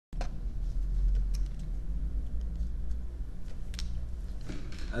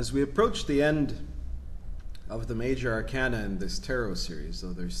As we approach the end of the major arcana in this tarot series,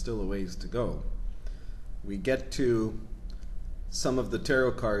 though there's still a ways to go, we get to some of the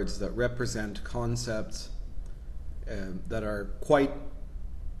tarot cards that represent concepts that are quite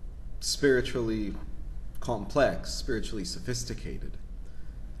spiritually complex, spiritually sophisticated.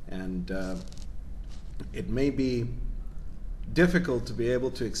 And it may be difficult to be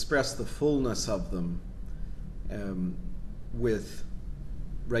able to express the fullness of them with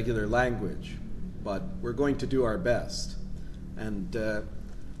regular language, but we're going to do our best. And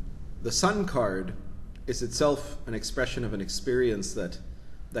the Sun card is itself an expression of an experience that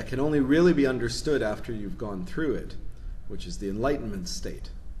can only really be understood after you've gone through it, which is the enlightenment state.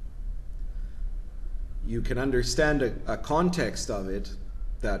 You can understand a context of it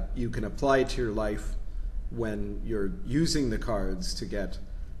that you can apply to your life when you're using the cards to get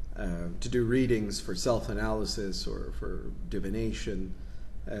to do readings for self-analysis or for divination.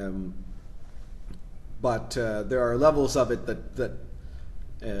 But there are levels of it that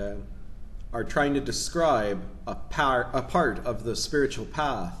are trying to describe a part of the spiritual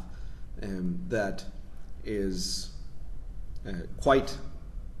path that is quite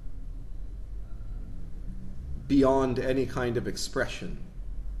beyond any kind of expression.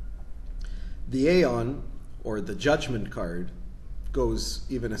 The Aeon, or the Judgment card, goes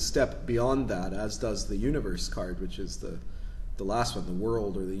even a step beyond that, as does the Universe card, which is the last one, the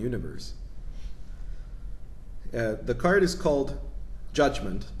world or the universe. The card is called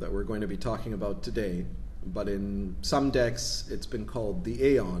Judgment, that we're going to be talking about today, but in some decks it's been called the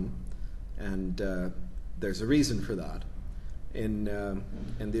Aeon, and there's a reason for that. In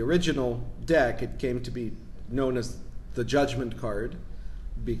the original deck, it came to be known as the Judgment card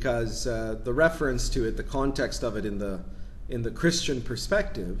because the reference to it, the context of it in the Christian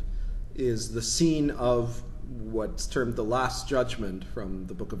perspective, is the scene of what's termed the Last Judgment from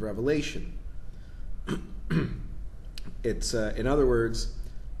the Book of Revelation. It's, in other words,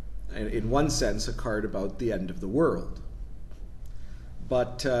 in one sense, a card about the end of the world.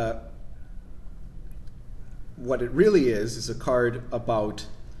 But what it really is a card about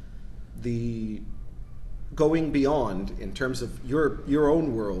the going beyond, in terms of your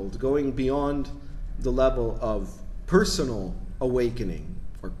own world, going beyond the level of personal awakening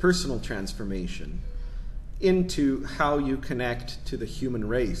or personal transformation into how you connect to the human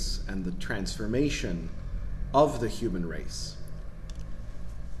race and the transformation of the human race.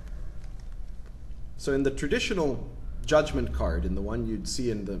 So in the traditional Judgment card, in the one you'd see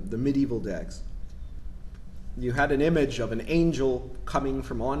in the medieval decks, you had an image of an angel coming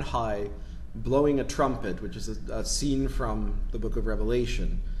from on high, blowing a trumpet, which is a scene from the Book of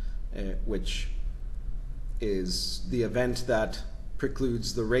Revelation, which is the event that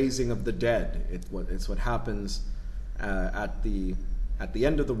precludes the raising of the dead. It's what happens at the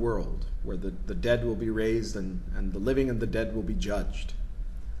end of the world, where the dead will be raised and the living and the dead will be judged.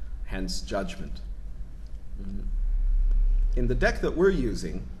 Hence, Judgment. In the deck that we're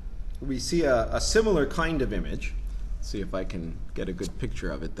using, we see a similar kind of image. Let's see if I can get a good picture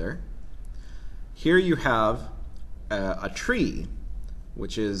of it there. Here you have a tree,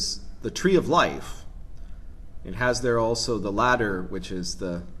 which is the tree of life. It has there also the ladder, which is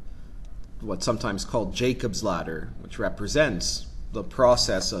what's sometimes called Jacob's ladder, which represents the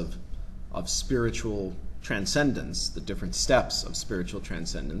process of spiritual transcendence, the different steps of spiritual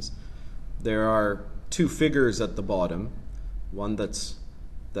transcendence. There are two figures at the bottom, one that's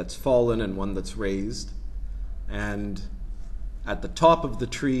fallen and one that's raised. And at the top of the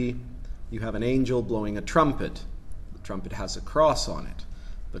tree, you have an angel blowing a trumpet. The trumpet has a cross on it.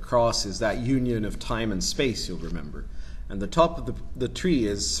 The cross is that union of time and space, you'll remember. And the top of the tree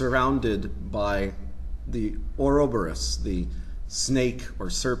is surrounded by the Ouroboros, the snake or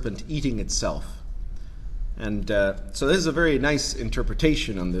serpent eating itself. And so this is a very nice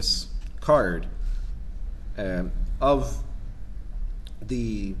interpretation on this card of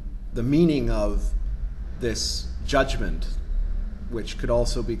the meaning of this judgment, which could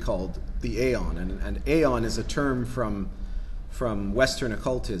also be called the Aeon. And Aeon is a term from Western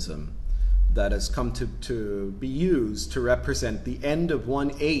occultism that has come to be used to represent the end of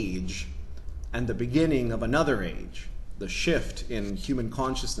one age and the beginning of another age, the shift in human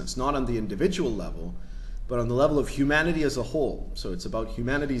consciousness, not on the individual level, but on the level of humanity as a whole. So it's about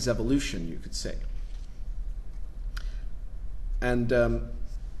humanity's evolution, you could say. And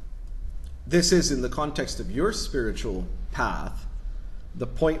this is, in the context of your spiritual path, the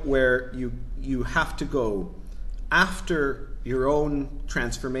point where you have to go after your own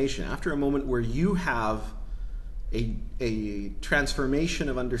transformation, after a moment where you have a transformation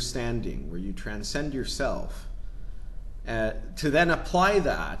of understanding, where you transcend yourself, to then apply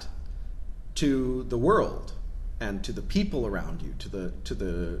that to the world and to the people around you,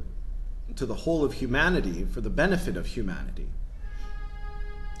 to the whole of humanity, for the benefit of humanity.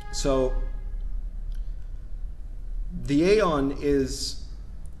 So the Aeon is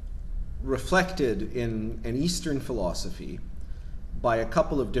reflected in an Eastern philosophy by a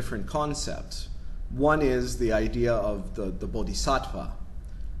couple of different concepts. One is the idea of the bodhisattva,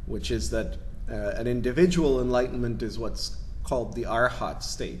 which is that an individual enlightenment is what's called the arhat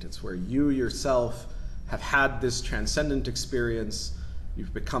state. It's where you yourself have had this transcendent experience,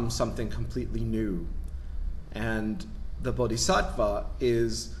 you've become something completely new. And the bodhisattva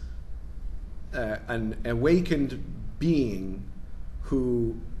is an awakened being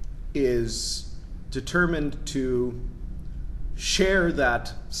who is determined to share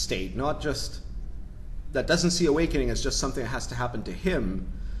that state, not just, that doesn't see awakening as just something that has to happen to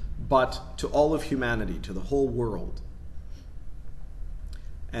him, but to all of humanity, to the whole world.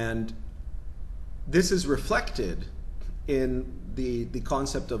 And this is reflected in the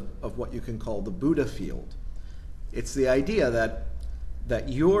concept of what you can call the Buddha field. It's the idea that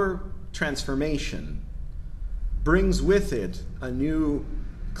your transformation brings with it a new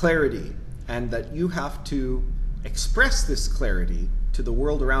clarity, and that you have to express this clarity to the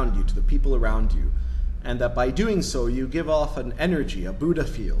world around you, to the people around you, and that by doing so you give off an energy, a Buddha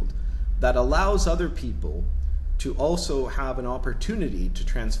field, that allows other people to also have an opportunity to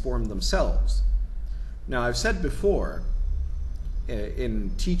transform themselves. Now, I've said before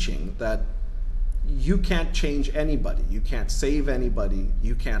in teaching that you can't change anybody, you can't save anybody,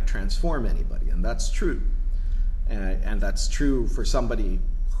 you can't transform anybody, and that's true. And that's true for somebody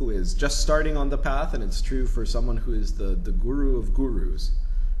who is just starting on the path, and it's true for someone who is the guru of gurus.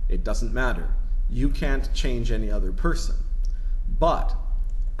 It doesn't matter. You can't change any other person. But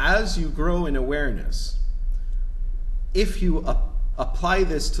as you grow in awareness, if you apply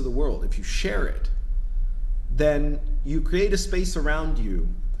this to the world, if you share it, then you create a space around you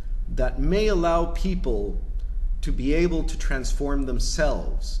that may allow people to be able to transform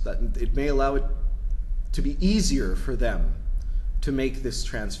themselves, that it may allow it to be easier for them to make this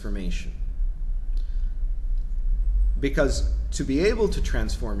transformation. Because to be able to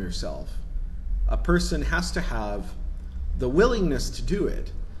transform yourself, a person has to have the willingness to do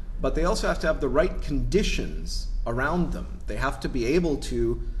it, but they also have to have the right conditions around them. They have to be able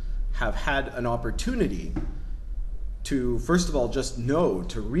to have had an opportunity to, first of all, just know,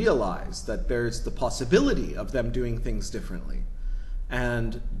 to realize that there's the possibility of them doing things differently.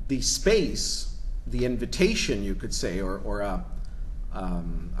 And the space, the invitation, you could say, or a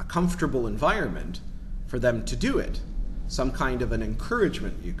comfortable environment for them to do it, some kind of an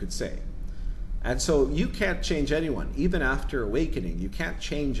encouragement, you could say. And so you can't change anyone, even after awakening. You can't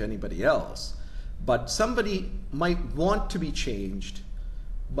change anybody else. But somebody might want to be changed,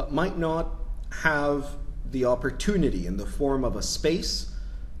 but might not have the opportunity in the form of a space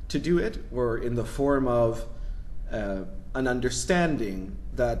to do it, or in the form of an understanding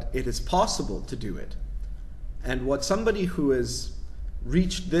that it is possible to do it. And what somebody who has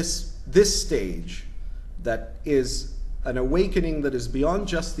reached this stage, that is an awakening that is beyond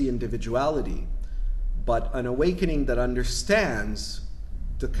just the individuality, but an awakening that understands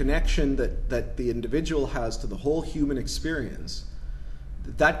the connection that the individual has to the whole human experience,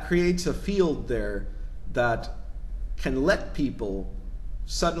 that creates a field there that can let people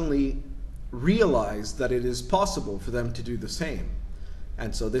suddenly realize that it is possible for them to do the same.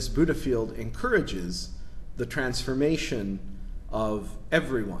 And so this Buddha field encourages the transformation of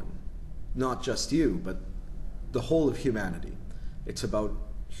everyone, not just you, but the whole of humanity. It's about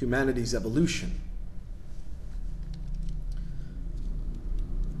humanity's evolution.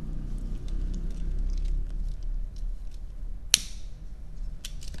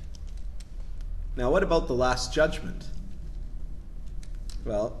 Now, what about the Last Judgment?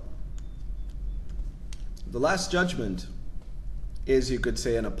 Well, the Last Judgment is, you could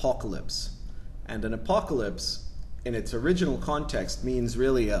say, an apocalypse. And an apocalypse, in its original context, means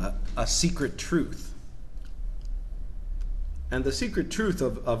really a secret truth. And the secret truth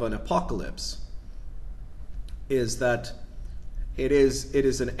of an apocalypse is that it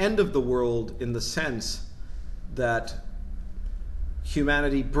is an end of the world in the sense that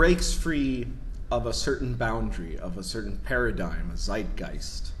humanity breaks free of a certain boundary, of a certain paradigm, a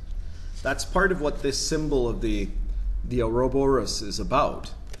zeitgeist. That's part of what this symbol of the Ouroboros is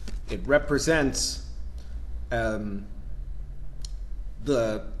about. It represents the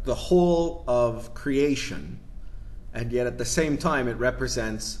whole of creation, and yet at the same time it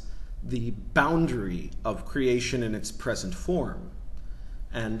represents the boundary of creation in its present form.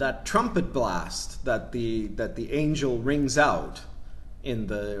 And that trumpet blast that the angel rings out in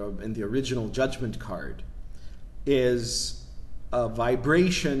the original judgment card is a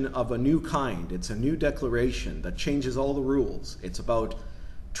vibration of a new kind. It's a new declaration that changes all the rules. It's about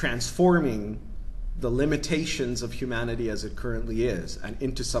transforming the limitations of humanity as it currently is and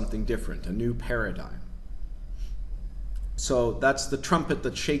into something different, a new paradigm. So that's the trumpet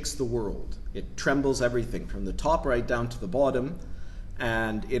that shakes the world. It trembles everything from the top right down to the bottom.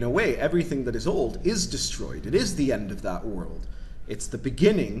 And in a way, everything that is old is destroyed. It is the end of that world. It's the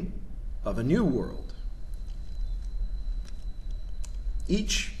beginning of a new world.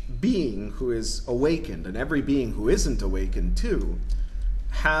 Each being who is awakened, and every being who isn't awakened too,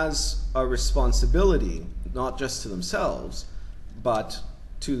 has a responsibility, not just to themselves, but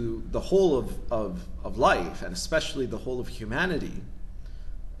to the whole of life, and especially the whole of humanity,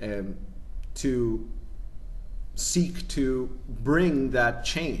 to seek to bring that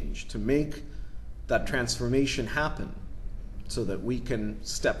change, to make that transformation happen so that we can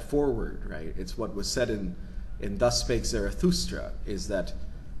step forward, right? It's what was said in Thus Spake Zarathustra, is that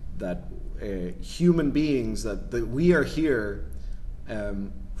human beings, that we are here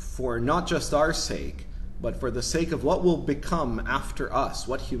for not just our sake, but for the sake of what will become after us,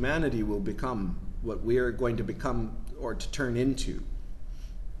 what humanity will become, what we are going to become or to turn into.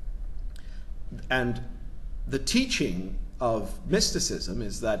 And the teaching of mysticism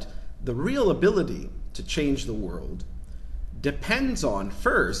is that the real ability to change the world depends on,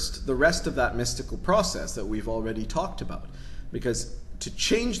 first, the rest of that mystical process that we've already talked about. Because to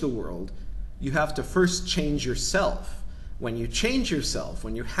change the world, you have to first change yourself. When you change yourself,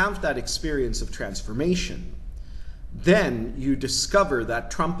 when you have that experience of transformation, then you discover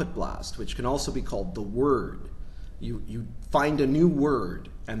that trumpet blast, which can also be called the word. You find a new word,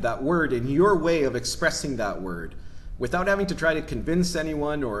 and that word, in your way of expressing that word, without having to try to convince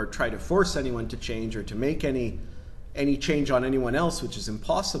anyone or try to force anyone to change or to make any change on anyone else, which is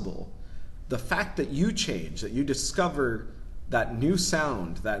impossible, the fact that you change, that you discover that new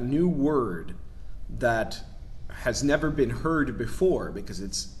sound, that new word that has never been heard before, because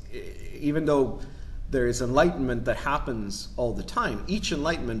it's, even though there is enlightenment that happens all the time, each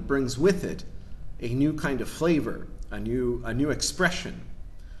enlightenment brings with it a new kind of flavor, a new expression.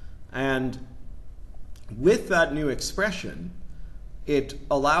 And with that new expression, it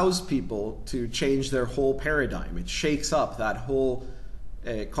allows people to change their whole paradigm. It shakes up that whole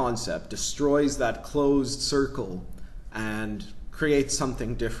concept, destroys that closed circle, and creates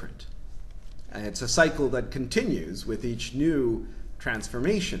something different. And it's a cycle that continues with each new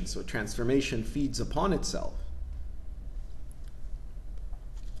transformation. So transformation feeds upon itself.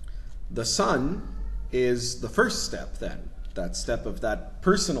 The sun is the first step then, that step of that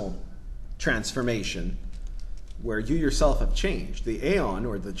personal transformation where you yourself have changed. The Aeon,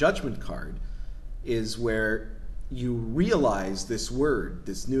 or the judgment card, is where you realize this word,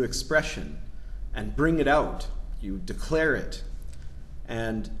 this new expression, and bring it out. You declare it.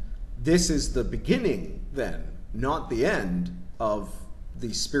 And this is the beginning then, not the end of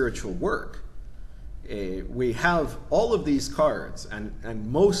the spiritual work. We have all of these cards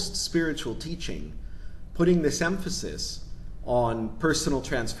and most spiritual teaching putting this emphasis on personal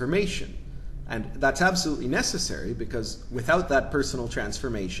transformation. And that's absolutely necessary, because without that personal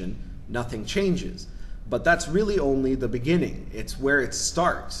transformation, nothing changes. But that's really only the beginning. It's where it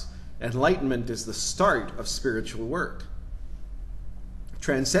starts. Enlightenment is the start of spiritual work.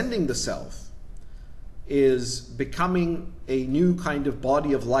 Transcending the self is becoming a new kind of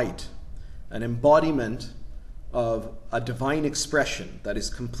body of light, an embodiment of a divine expression that is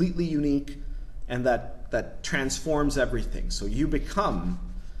completely unique and that transforms everything. So you become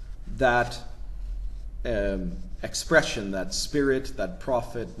that expression, that spirit, that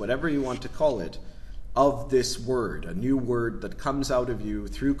prophet, whatever you want to call it, of this word, a new word that comes out of you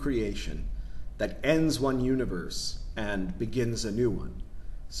through creation, that ends one universe and begins a new one.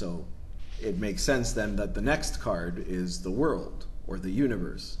 So it makes sense then that the next card is the world, or the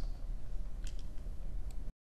universe.